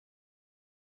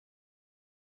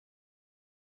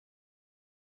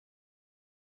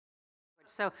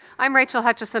So I'm Rachel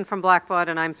Hutchison from Blackbaud,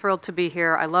 and I'm thrilled to be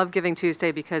here. I love Giving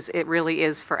Tuesday because it really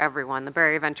is for everyone. The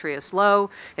barrier of entry is low.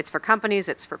 It's for companies,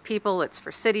 it's for people, it's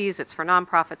for cities, it's for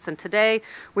nonprofits. And today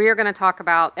we are going to talk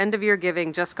about end-of-year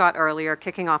giving just got earlier,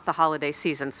 kicking off the holiday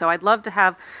season. So I'd love to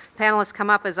have panelists come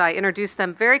up as I introduce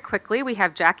them very quickly. We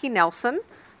have Jacyln Nelson,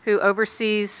 who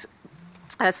oversees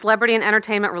celebrity and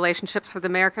entertainment relationships for the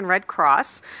American Red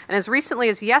Cross. And as recently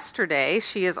as yesterday,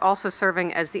 she is also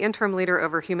serving as the interim leader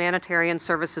over humanitarian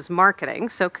services marketing.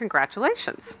 So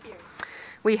congratulations. Thank you.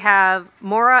 We have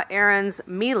Morra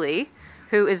Aarons-Mele,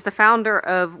 who is the founder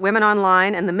of Women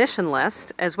Online and the Mission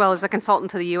List, as well as a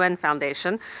consultant to the UN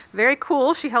Foundation. Very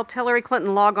cool. She helped Hillary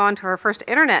Clinton log on to her first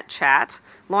internet chat,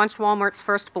 launched Walmart's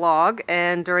first blog,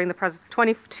 and during the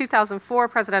 2004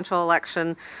 presidential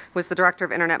election was the director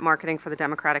of internet marketing for the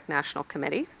Democratic National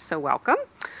Committee. So welcome.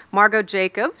 Margo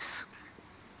Jacobs.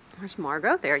 Where's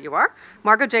Margo? There you are.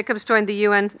 Margo Jacobs joined the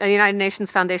United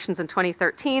Nations Foundations in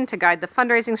 2013 to guide the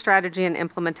fundraising strategy and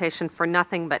implementation for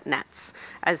Nothing But Nets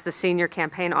as the senior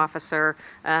campaign officer.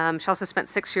 She also spent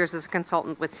 6 years as a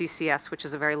consultant with CCS, which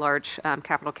is a very large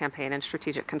capital campaign and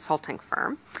strategic consulting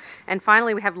firm. And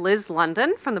finally, we have Liz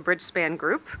London from the Bridgespan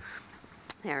group.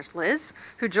 There's Liz,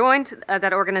 who joined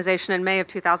that organization in May of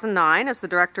 2009 as the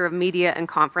director of media and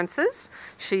conferences.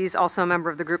 She's also a member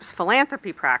of the group's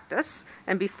philanthropy practice.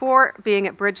 And before being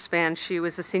at Bridgespan, she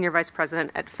was the senior vice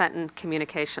president at Fenton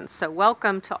Communications. So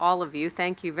welcome to all of you.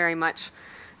 Thank you very much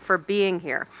for being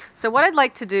here. So what I'd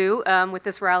like to do with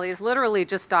this rally is literally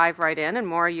just dive right in. And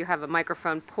Morra, you have a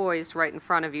microphone poised right in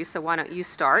front of you, so why don't you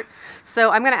start? So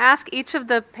I'm going to ask each of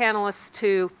the panelists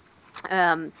to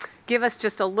give us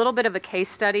just a little bit of a case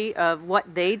study of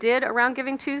what they did around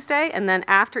Giving Tuesday, and then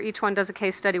after each one does a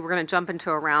case study, we're going to jump into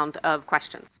a round of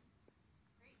questions.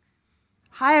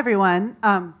 Hi, everyone.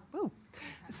 I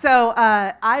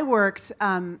worked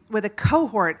with a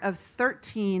cohort of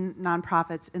 13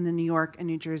 nonprofits in the New York and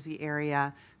New Jersey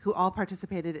area who all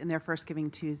participated in their first Giving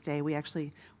Tuesday. We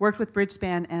actually worked with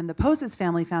Bridgespan and the Poses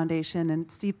Family Foundation,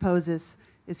 and Steve Poses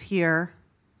is here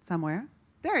somewhere.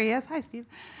 There he is. Hi, Steve.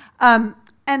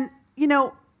 And, you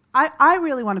know, I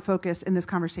really want to focus in this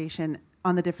conversation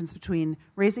on the difference between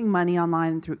raising money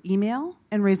online through email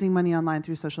and raising money online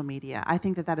through social media. I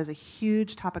think that that is a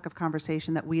huge topic of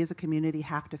conversation that we as a community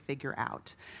have to figure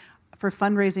out. For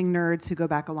fundraising nerds who go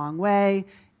back a long way,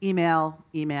 email,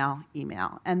 email,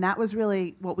 email. And that was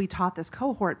really what we taught this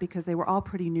cohort because they were all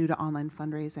pretty new to online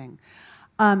fundraising.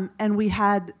 And we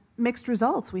had mixed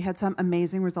results. We had some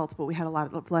amazing results, but we had a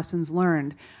lot of lessons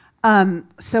learned.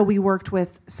 So we worked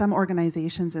with some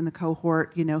organizations in the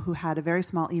cohort, you know, who had a very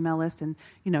small email list and,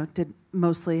 you know, did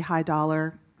mostly high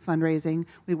dollar fundraising.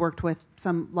 We worked with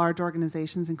some large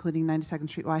organizations, including 92nd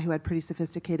Street Y, who had pretty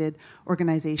sophisticated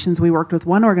organizations. We worked with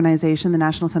one organization, the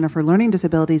National Center for Learning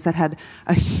Disabilities, that had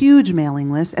a huge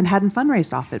mailing list and hadn't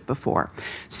fundraised off it before.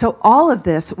 So all of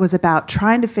this was about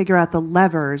trying to figure out the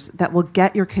levers that will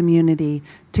get your community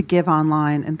to give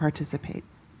online and participate.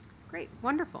 Great,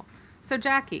 wonderful. So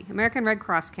Jackie, American Red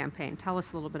Cross campaign, tell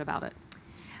us a little bit about it.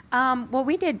 Well,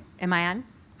 we did, am I on?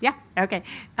 Yeah. Okay.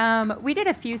 We did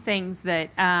a few things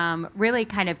that really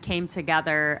kind of came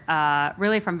together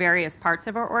really from various parts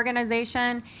of our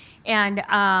organization. And,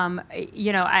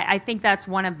 you know, I think that's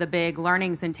one of the big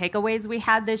learnings and takeaways we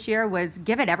had this year was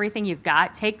give it everything you've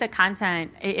got. Take the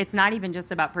content. It's not even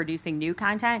just about producing new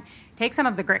content. Take some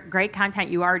of the great content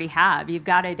you already have. You've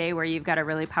got a day where you've got a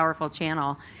really powerful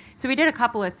channel. So we did a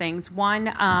couple of things.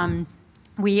 One,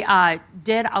 we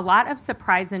did a lot of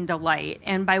surprise and delight.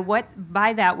 And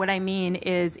by that, what I mean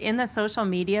is in the social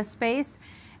media space,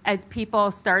 as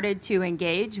people started to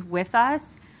engage with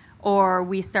us, or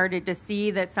we started to see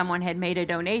that someone had made a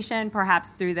donation,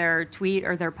 perhaps through their tweet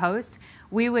or their post,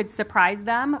 we would surprise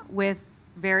them with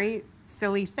very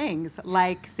silly things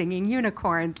like singing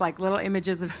unicorns, like little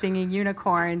images of singing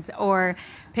unicorns, or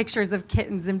pictures of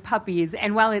kittens and puppies.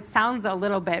 And while it sounds a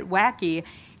little bit wacky,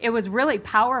 it was really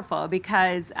powerful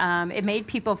because it made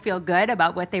people feel good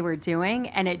about what they were doing,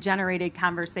 and it generated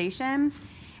conversation.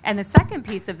 And the second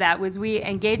piece of that was we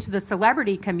engaged the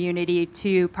celebrity community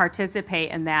to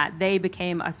participate in that. They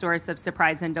became a source of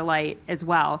surprise and delight as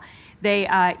well. They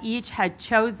each had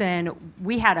chosen,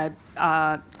 we had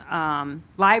a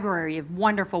library of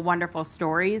wonderful, wonderful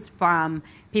stories from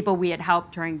people we had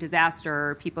helped during disaster,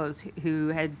 or people who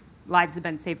had lives had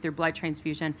been saved through blood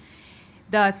transfusion.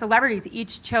 The celebrities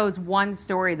each chose one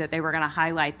story that they were going to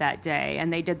highlight that day,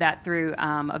 and they did that through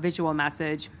a visual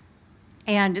message.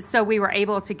 And so we were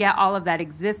able to get all of that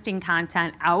existing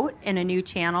content out in a new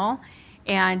channel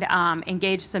and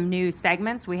engage some new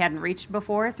segments we hadn't reached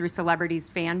before through celebrities'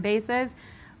 fan bases.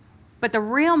 But the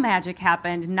real magic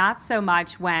happened not so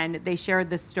much when they shared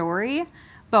the story,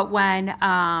 but when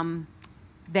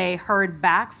they heard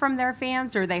back from their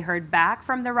fans or they heard back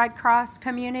from the Red Cross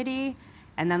community,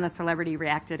 and then the celebrity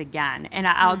reacted again. And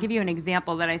I'll give you an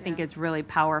example that I think is really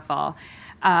powerful.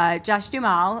 Josh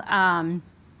Duhamel,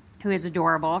 who is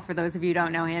adorable. For those of you who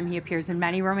don't know him, he appears in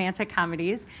many romantic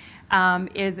comedies,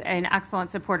 is an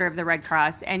excellent supporter of the Red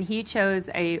Cross. And he chose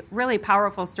a really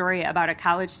powerful story about a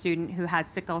college student who has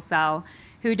sickle cell,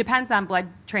 who depends on blood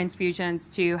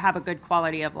transfusions to have a good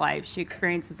quality of life. She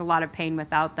experiences a lot of pain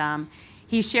without them.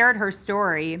 He shared her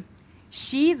story.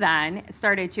 She then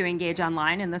started to engage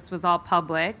online, and this was all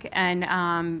public,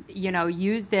 and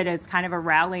used it as kind of a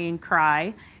rallying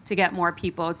cry to get more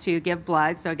people to give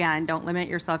blood. So again, don't limit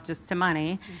yourself just to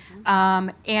money.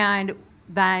 And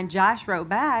then Josh wrote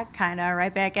back, kind of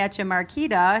right back at you,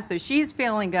 Marquita. So she's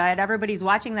feeling good. Everybody's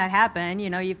watching that happen.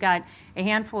 You've got a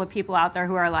handful of people out there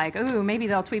who are like, ooh, maybe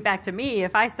they'll tweet back to me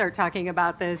if I start talking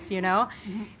about this,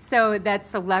 So that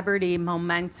celebrity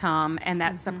momentum and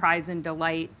that surprise and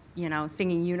delight,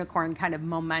 singing unicorn kind of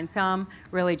momentum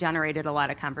really generated a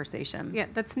lot of conversation. Yeah,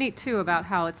 that's neat too about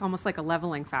how it's almost like a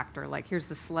leveling factor. Like here's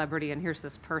the celebrity and here's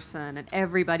this person and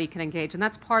everybody can engage. And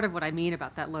that's part of what I mean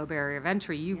about that low barrier of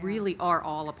entry. You really are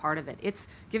all a part of it. It's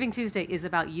Giving Tuesday is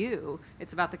about you.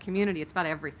 It's about the community. It's about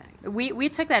everything. We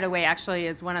took that away actually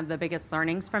as one of the biggest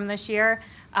learnings from this year.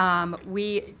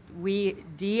 We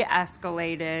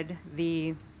de-escalated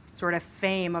the sort of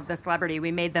fame of the celebrity.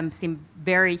 We made them seem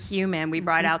very human. We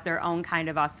brought out their own kind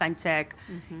of authentic,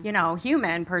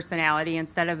 human personality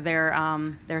instead of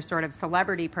their sort of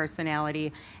celebrity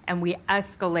personality. And we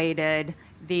escalated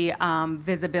the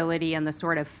visibility and the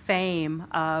sort of fame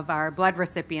of our blood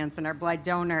recipients and our blood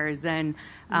donors and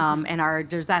our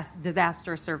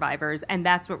disaster survivors. And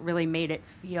that's what really made it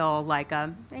feel like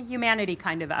a humanity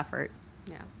kind of effort.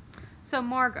 Yeah. So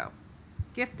Margo,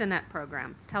 Gift-A-Net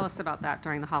program. Tell us about that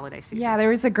during the holiday season. Yeah, there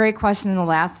was a great question in the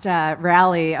last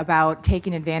rally about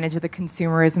taking advantage of the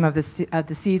consumerism of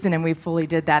the season, and we fully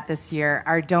did that this year.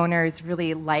 Our donors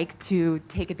really like to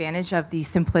take advantage of the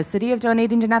simplicity of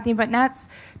donating to Nothing But Nets.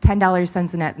 $10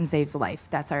 sends a net and saves a life.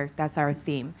 That's our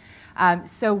theme.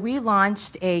 So we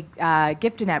launched a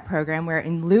Gift-A-Net program where,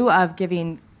 in lieu of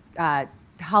giving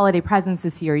holiday presents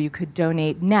this year, you could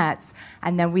donate nets,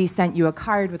 and then we sent you a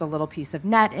card with a little piece of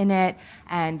net in it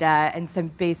and some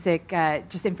basic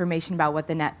just information about what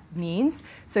the net means.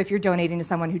 So if you're donating to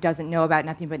someone who doesn't know about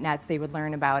Nothing But Nets, they would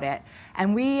learn about it.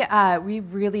 And we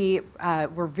really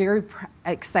were very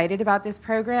excited about this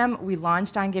program. We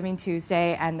launched on Giving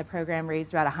Tuesday, and the program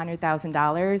raised about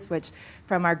 $100,000, which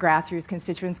from our grassroots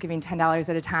constituents, giving $10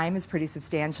 at a time is pretty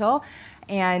substantial.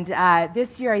 And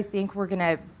this year, I think we're going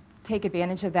to take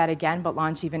advantage of that again, but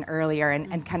launch even earlier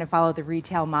and kind of follow the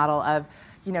retail model of,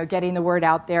 getting the word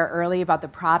out there early about the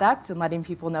product and letting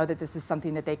people know that this is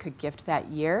something that they could gift that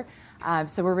year.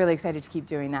 So we're really excited to keep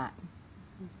doing that.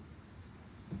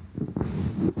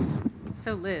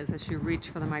 So Liz, as you reach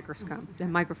for the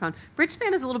microphone,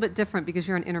 Bridgespan is a little bit different because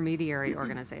you're an intermediary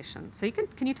organization. So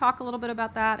can you talk a little bit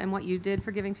about that and what you did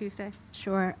for Giving Tuesday?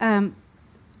 Sure.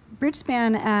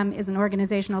 Bridgespan is an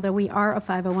organization, although we are a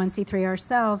 501c3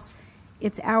 ourselves,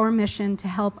 it's our mission to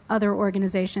help other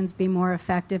organizations be more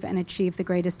effective and achieve the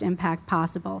greatest impact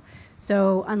possible.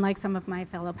 So unlike some of my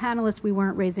fellow panelists, we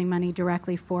weren't raising money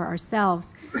directly for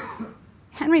ourselves.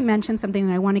 Henry mentioned something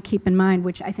that I want to keep in mind,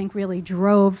 which I think really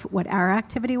drove what our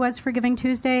activity was for Giving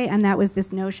Tuesday, and that was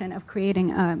this notion of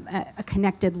creating a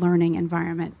connected learning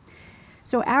environment.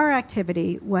 So our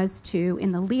activity was to,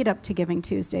 in the lead up to Giving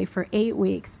Tuesday, for 8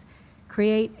 weeks,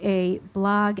 create a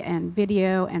blog and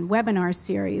video and webinar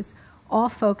series, all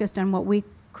focused on what we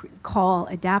call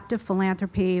adaptive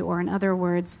philanthropy, or in other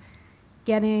words,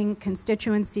 getting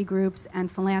constituency groups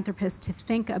and philanthropists to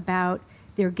think about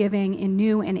their giving in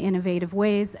new and innovative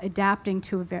ways, adapting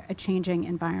to a changing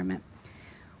environment.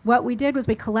 What we did was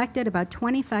we collected about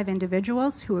 25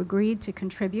 individuals who agreed to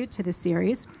contribute to the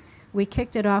series. We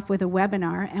kicked it off with a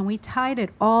webinar, and we tied it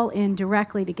all in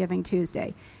directly to Giving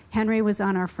Tuesday. Henry was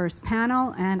on our first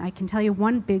panel, and I can tell you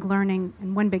one big learning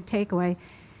and one big takeaway.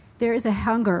 There is a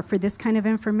hunger for this kind of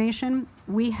information.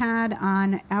 We had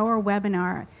on our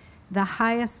webinar the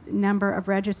highest number of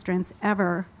registrants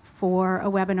ever for a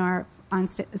webinar on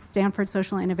Stanford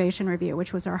Social Innovation Review,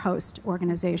 which was our host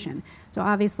organization. So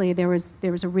obviously there was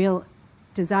a real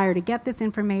desire to get this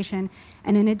information.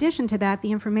 And in addition to that,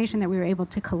 the information that we were able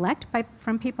to collect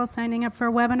from people signing up for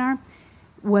a webinar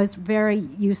was very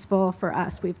useful for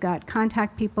us. We've got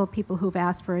contact people who've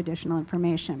asked for additional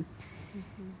information.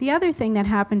 The other thing that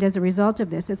happened as a result of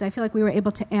this is I feel like we were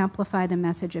able to amplify the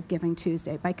message of Giving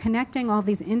Tuesday. By connecting all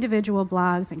these individual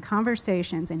blogs and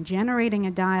conversations and generating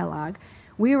a dialogue,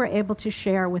 we were able to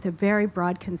share with a very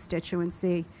broad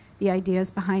constituency the ideas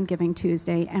behind Giving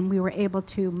Tuesday, and we were able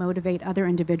to motivate other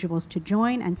individuals to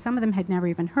join, and some of them had never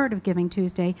even heard of Giving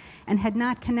Tuesday and had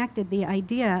not connected the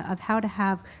idea of how to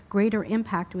have greater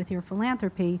impact with your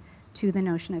philanthropy to the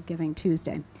notion of Giving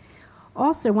Tuesday.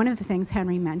 Also, one of the things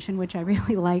Henry mentioned, which I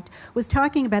really liked, was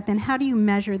talking about then how do you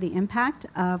measure the impact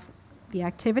of the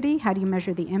activity? How do you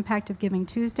measure the impact of Giving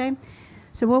Tuesday?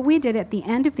 So what we did at the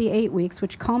end of the 8 weeks,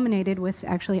 which culminated with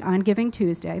actually on Giving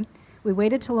Tuesday, we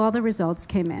waited till all the results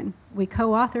came in. We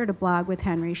co-authored a blog with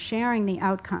Henry sharing the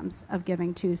outcomes of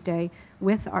Giving Tuesday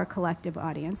with our collective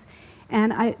audience.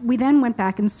 And we then went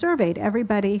back and surveyed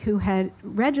everybody who had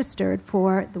registered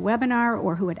for the webinar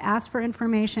or who had asked for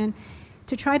information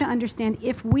to try to understand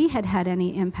if we had had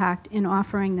any impact in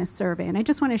offering this survey. And I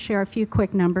just want to share a few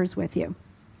quick numbers with you.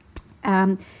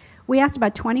 We asked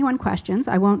about 21 questions.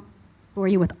 I won't bore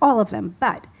you with all of them,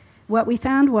 but what we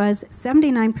found was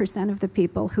 79% of the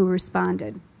people who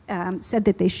responded said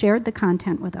that they shared the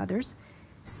content with others.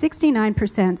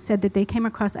 69% said that they came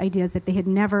across ideas that they had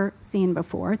never seen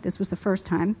before. This was the first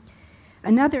time.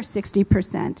 Another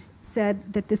 60%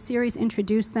 said that the series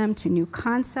introduced them to new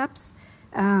concepts.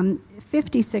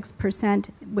 56%,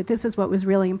 but this is what was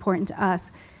really important to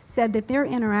us, said that their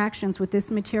interactions with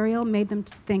this material made them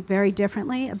think very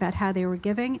differently about how they were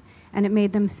giving, and it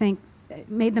made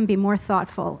them be more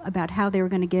thoughtful about how they were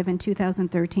going to give in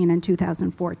 2013 and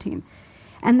 2014.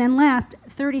 And then last,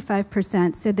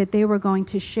 35% said that they were going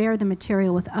to share the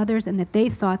material with others and that they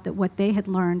thought that what they had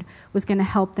learned was going to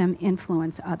help them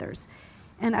influence others.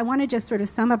 And I want to just sort of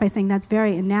sum up by saying that's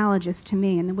very analogous to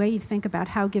me, and the way you think about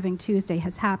how Giving Tuesday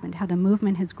has happened, how the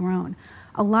movement has grown.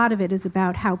 A lot of it is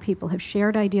about how people have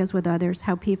shared ideas with others,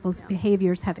 how people's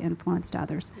behaviors have influenced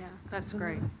others. Yeah, that's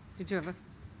great. Did you have a...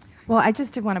 Well, I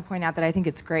just did want to point out that I think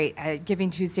it's great. Giving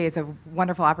Tuesday is a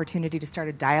wonderful opportunity to start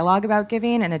a dialogue about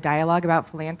giving and a dialogue about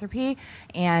philanthropy.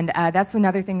 And that's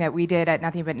another thing that we did at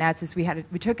Nothing But Nets is we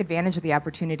took advantage of the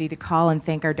opportunity to call and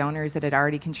thank our donors that had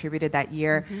already contributed that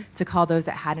year, to call those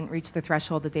that hadn't reached the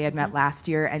threshold that they had met last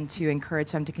year, and to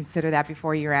encourage them to consider that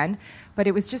before year end. But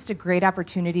it was just a great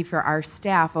opportunity for our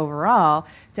staff overall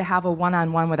to have a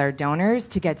one-on-one with our donors,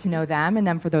 to get to know them, and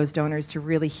then for those donors to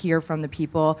really hear from the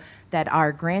people that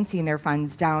are granting their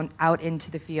funds down out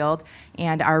into the field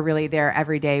and are really there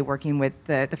every day working with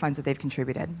the funds that they've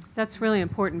contributed. That's really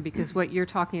important, because what you're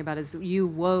talking about is you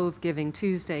wove Giving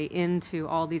Tuesday into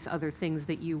all these other things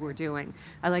that you were doing.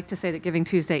 I like to say that Giving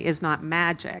Tuesday is not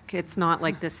magic. It's not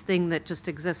like this thing that just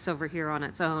exists over here on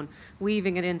its own.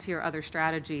 Weaving it into your other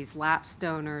strategies, lapsed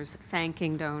donors,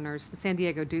 thanking donors. The San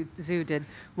Diego Zoo did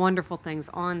wonderful things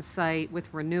on site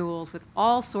with renewals, with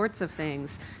all sorts of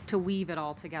things to weave it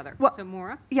all together. Well, so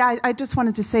Morra? Yeah, I just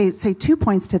wanted to say 2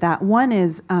 points to that. One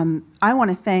is I want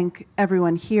to thank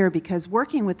everyone here, because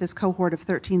working with this cohort of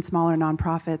 13 smaller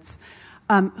nonprofits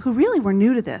who really were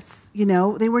new to this,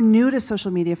 they were new to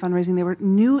social media fundraising, they were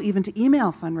new even to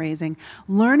email fundraising,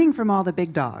 learning from all the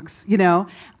big dogs,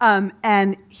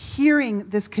 and hearing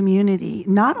this community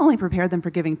not only prepared them for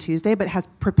Giving Tuesday, but has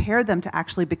prepared them to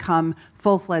actually become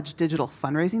full-fledged digital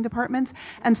fundraising departments.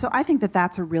 And so I think that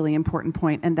that's a really important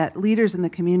point, and that leaders in the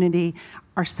community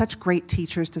are such great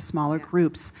teachers to smaller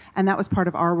groups. And that was part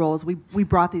of our roles. We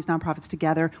brought these nonprofits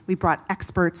together. We brought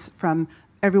experts from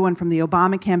everyone from the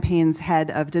Obama campaign's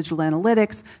head of digital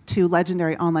analytics to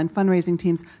legendary online fundraising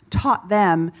teams, taught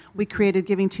them. We created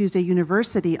Giving Tuesday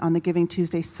University on the Giving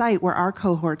Tuesday site, where our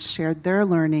cohorts shared their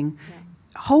learning,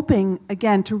 hoping,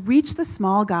 again, to reach the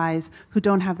small guys who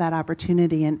don't have that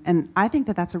opportunity. And I think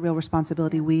that that's a real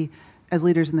responsibility we, as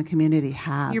leaders in the community,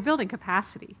 have. You're building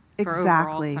capacity for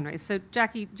Exactly. overall fundraising. So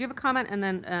Jackie, do you have a comment? And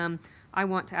then I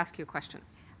want to ask you a question.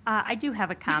 I do have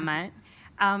a comment.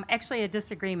 Actually, a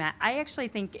disagreement. I actually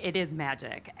think it is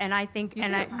magic, and I think,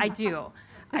 and I do.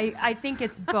 I think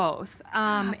it's both.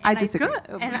 I disagree.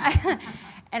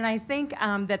 And I think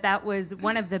that was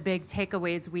one of the big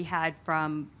takeaways we had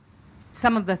from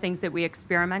some of the things that we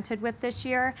experimented with this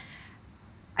year.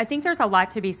 I think there's a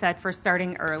lot to be said for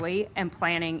starting early and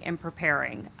planning and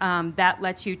preparing. That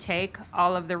lets you take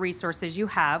all of the resources you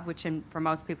have, which for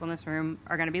most people in this room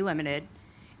are going to be limited,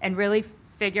 and really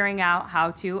figuring out how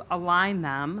to align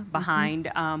them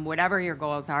behind whatever your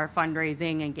goals are,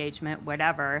 fundraising, engagement,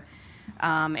 whatever,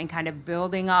 and kind of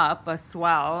building up a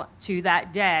swell to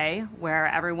that day where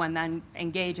everyone then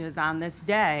engages on this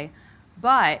day.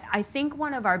 But I think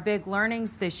one of our big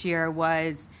learnings this year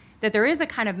was that there is a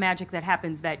kind of magic that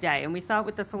happens that day. And we saw it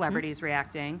with the celebrities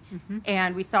reacting,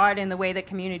 and we saw it in the way that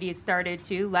communities started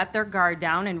to let their guard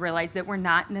down and realize that we're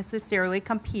not necessarily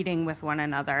competing with one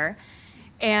another.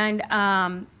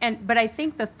 But I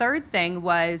think the third thing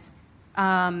was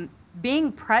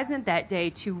being present that day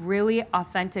to really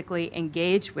authentically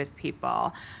engage with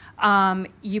people.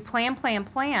 You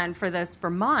plan for this for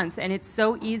months, and it's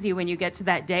so easy when you get to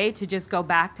that day to just go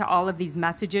back to all of these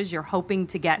messages you're hoping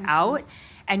to get out.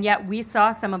 And yet we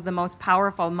saw some of the most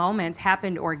powerful moments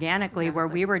happened organically where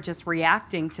we were just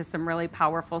reacting to some really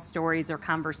powerful stories or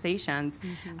conversations.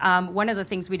 One of the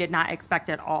things we did not expect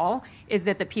at all is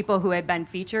that the people who had been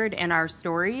featured in our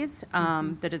stories,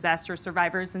 the disaster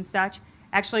survivors and such,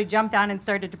 actually jumped on and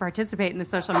started to participate in the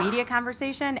social media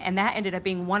conversation, and that ended up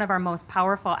being one of our most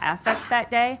powerful assets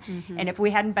that day. And if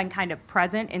we hadn't been kind of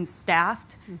present and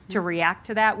staffed to react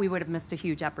to that, we would have missed a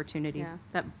huge opportunity. Yeah,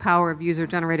 that power of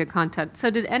user-generated content. So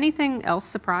did anything else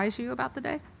surprise you about the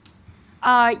day?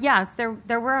 Yes,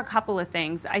 there were a couple of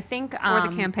things. I think Or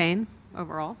the campaign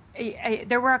overall?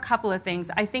 There were a couple of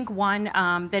things. I think one,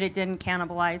 that it didn't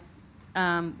cannibalize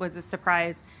was a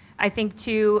surprise. I think,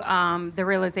 too, the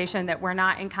realization that we're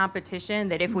not in competition,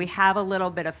 that if we have a little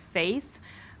bit of faith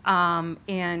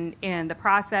in the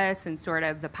process and sort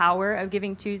of the power of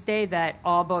Giving Tuesday, that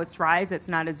all boats rise. It's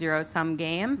not a zero-sum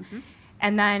game.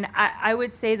 And then I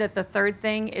would say that the third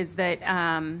thing is that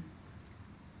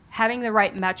having the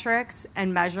right metrics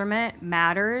and measurement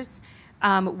matters.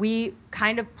 We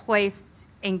kind of placed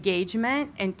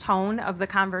engagement and tone of the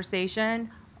conversation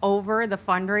over the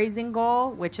fundraising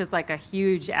goal, which is like a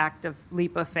huge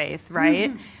leap of faith,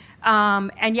 right?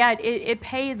 And yet it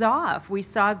pays off. We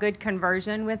saw good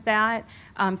conversion with that.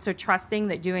 So trusting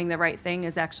that doing the right thing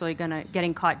is actually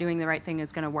getting caught doing the right thing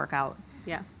is gonna work out.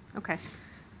 Yeah, okay.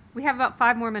 We have about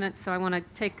 5 more minutes, so I want to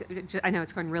take, I know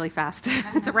it's going really fast.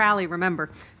 It's a rally, remember.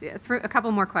 Through a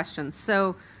couple more questions.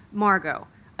 So, Margo,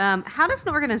 how does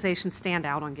an organization stand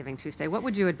out on Giving Tuesday? What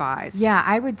would you advise? Yeah,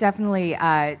 I would definitely,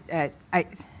 I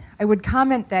would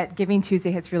comment that Giving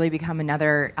Tuesday has really become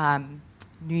another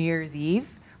New Year's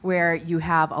Eve, where you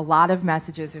have a lot of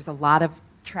messages, there's a lot of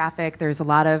traffic, there's a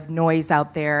lot of noise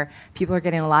out there, people are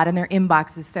getting a lot in their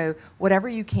inboxes, so whatever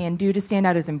you can do to stand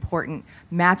out is important.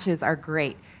 Matches are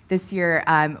great. This year,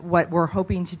 what we're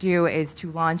hoping to do is to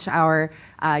launch our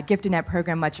Gift and Net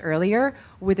program much earlier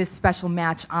with a special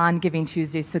match on Giving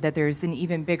Tuesday so that there's an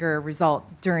even bigger result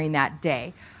during that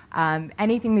day.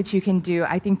 Anything that you can do.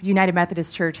 I think the United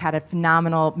Methodist Church had a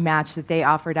phenomenal match that they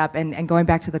offered up, and going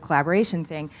back to the collaboration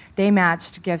thing, they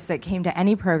matched gifts that came to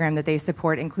any program that they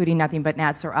support, including Nothing But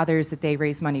Nats or others that they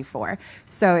raise money for.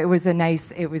 So it was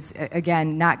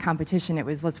again, not competition, it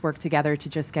was let's work together to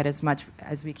just get as much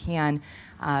as we can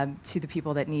to the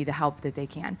people that need the help that they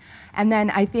can. And then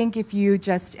I think if you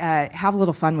just have a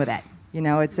little fun with it. You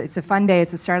know, it's a fun day,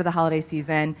 it's the start of the holiday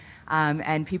season,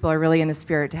 and people are really in the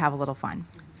spirit to have a little fun.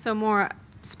 So Morra,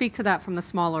 speak to that from the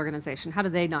small organization. How do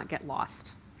they not get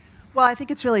lost? Well, I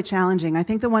think it's really challenging. I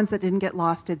think the ones that didn't get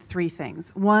lost did 3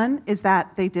 things. One is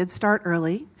that they did start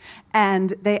early,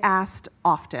 and they asked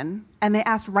often, and they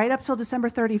asked right up till December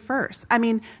 31st. I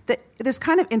mean, this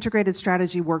kind of integrated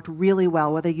strategy worked really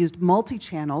well, where they used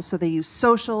multi-channels, so they used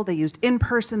social, they used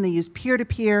in-person, they used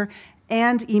peer-to-peer,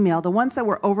 and email. The ones that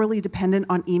were overly dependent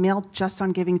on email just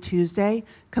on Giving Tuesday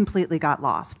completely got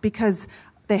lost because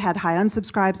they had high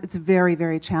unsubscribes. It's very,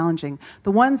 very challenging.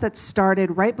 The ones that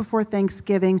started right before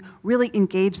Thanksgiving really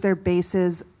engaged their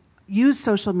bases, used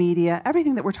social media,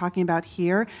 everything that we're talking about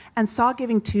here, and saw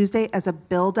Giving Tuesday as a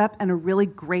build-up and a really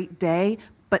great day,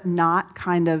 but not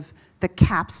kind of the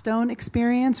capstone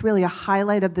experience, really a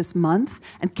highlight of this month,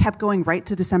 and kept going right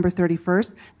to December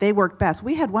 31st, they worked best.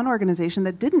 We had one organization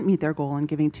that didn't meet their goal on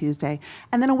Giving Tuesday.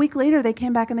 And then a week later, they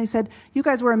came back and they said, you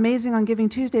guys were amazing on Giving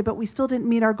Tuesday, but we still didn't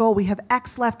meet our goal. We have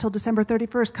X left till December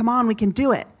 31st. Come on, we can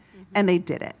do it. And they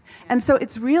did it. And so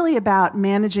it's really about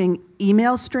managing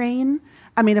email strain.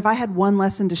 I mean, if I had one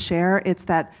lesson to share, it's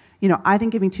that, you know, I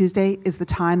think Giving Tuesday is the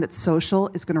time that social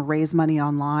is going to raise money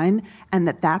online, and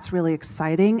that's really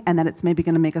exciting, and that it's maybe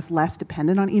going to make us less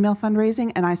dependent on email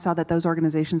fundraising. And I saw that those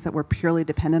organizations that were purely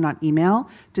dependent on email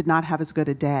did not have as good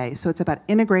a day. So it's about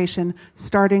integration,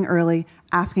 starting early,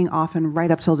 asking often, right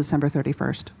up till December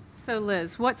 31st. So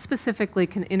Liz, what specifically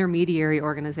can intermediary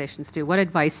organizations do? What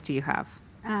advice do you have?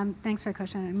 Thanks for the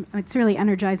question. It's really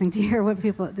energizing to hear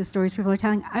the stories people are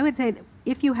telling. I would say that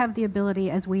if you have the ability,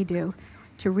 as we do,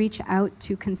 to reach out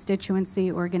to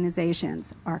constituency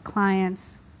organizations, our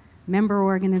clients, member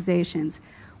organizations.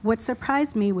 What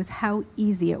surprised me was how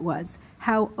easy it was,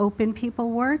 how open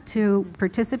people were to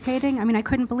participating. I mean, I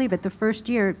couldn't believe it. The first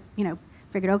year, you know,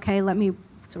 figured, okay, let me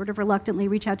sort of reluctantly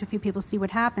reach out to a few people, see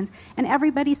what happens. And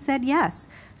everybody said yes.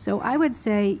 So I would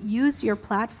say use your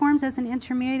platforms as an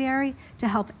intermediary to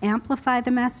help amplify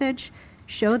the message,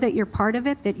 show that you're part of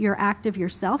it, that you're active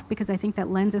yourself, because I think that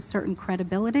lends a certain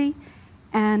credibility,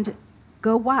 and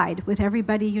go wide with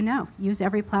everybody you know. Use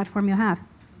every platform you have.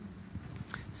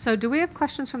 So do we have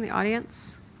questions from the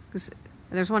audience? 'Cause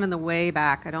there's one in the way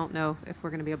back. I don't know if we're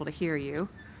going to be able to hear you.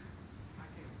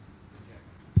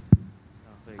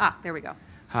 Ah, there we go.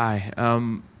 Hi.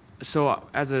 So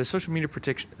as a social media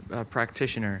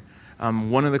practitioner,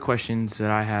 one of the questions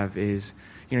that I have is,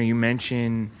 you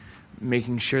mentioned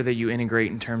making sure that you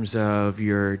integrate in terms of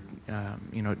your,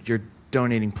 your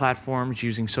donating platforms,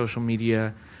 using social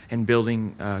media, and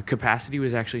building capacity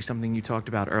was actually something you talked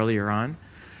about earlier on.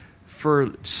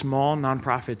 For small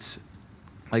nonprofits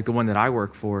like the one that I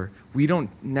work for, we don't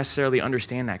necessarily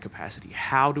understand that capacity.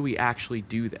 How do we actually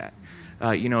do that?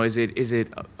 Is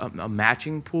it a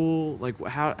matching pool? Like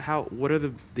what are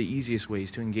the easiest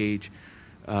ways to engage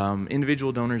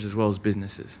individual donors as well as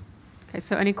businesses? Okay,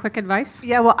 so any quick advice?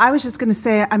 Yeah, well, I was just going to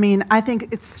say, I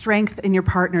think it's strength in your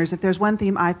partners. If there's one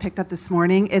theme I've picked up this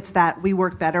morning, it's that we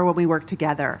work better when we work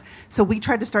together. So we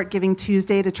tried to start Giving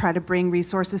Tuesday to try to bring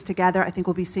resources together. I think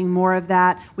we'll be seeing more of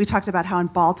that. We talked about how in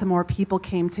Baltimore people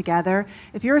came together.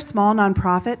 If you're a small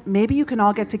nonprofit, maybe you can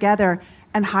all get together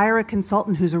and hire a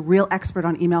consultant who's a real expert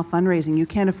on email fundraising. You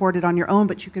can't afford it on your own,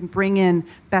 but you can bring in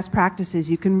best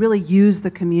practices. You can really use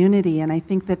the community, and I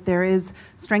think that there is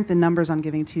strength in numbers on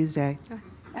Giving Tuesday.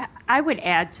 I would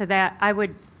add to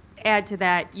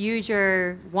that, use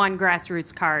your one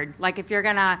grassroots card. Like if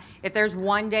there's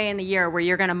one day in the year where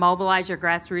you're gonna mobilize your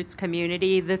grassroots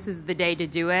community, this is the day to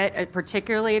do it,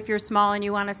 particularly if you're small and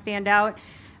you wanna stand out.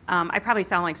 I probably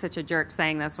sound like such a jerk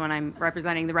saying this when I'm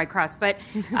representing the Red Cross, but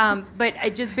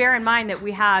just bear in mind that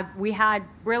we had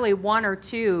really one or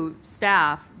two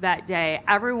staff that day.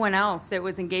 Everyone else that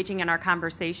was engaging in our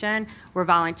conversation were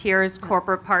volunteers,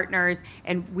 corporate partners,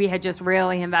 and we had just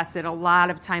really invested a lot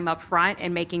of time up front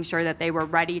in making sure that they were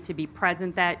ready to be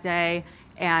present that day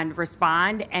and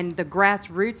respond. And the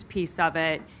grassroots piece of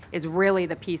it is really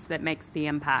the piece that makes the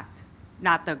impact,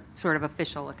 not the sort of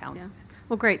official accounts. Yeah.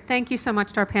 Well, great. Thank you so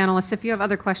much to our panelists. If you have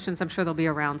other questions, I'm sure they'll be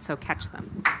around, so catch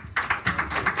them.